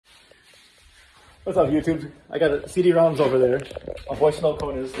What's up, YouTube? I got a CD-ROMs over there. A voice note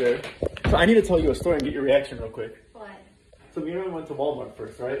cone is there. So I need to tell you a story and get your reaction real quick. What? So we went to Walmart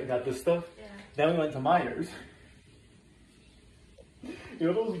first, right? And got this stuff. Yeah. Then we went to Myers. You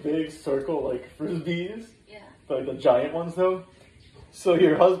know those big circle, like, Frisbees? Yeah. Like the giant ones, though? So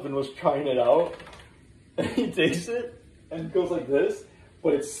your husband was trying it out. And he takes it and goes like this.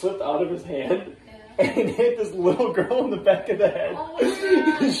 But it slipped out of his hand. Yeah. And hit this little girl in the back of the head. Oh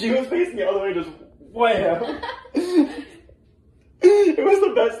my God. She was facing the other way, just wham! It was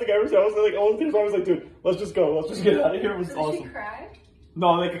the best thing I ever seen. I was like, I was like, dude, let's just go. Let's just get out of here. It was awesome. Did she cry?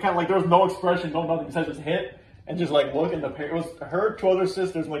 No, like kind of like there was no expression, no nothing besides just hit and just like look. And it was her two other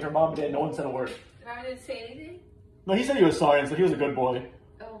sisters, and like her mom and dad. No one said a word. Mom didn't say anything. No, he said he was sorry and so he was a good boy.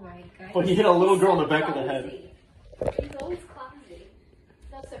 Oh my God. But he hit a little girl in the back of the head. He's always clumsy.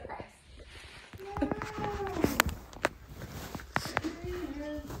 No surprise.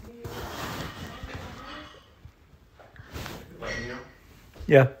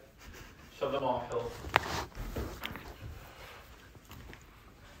 Yeah. Shove them off, Phil.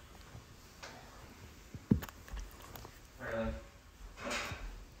 Alright,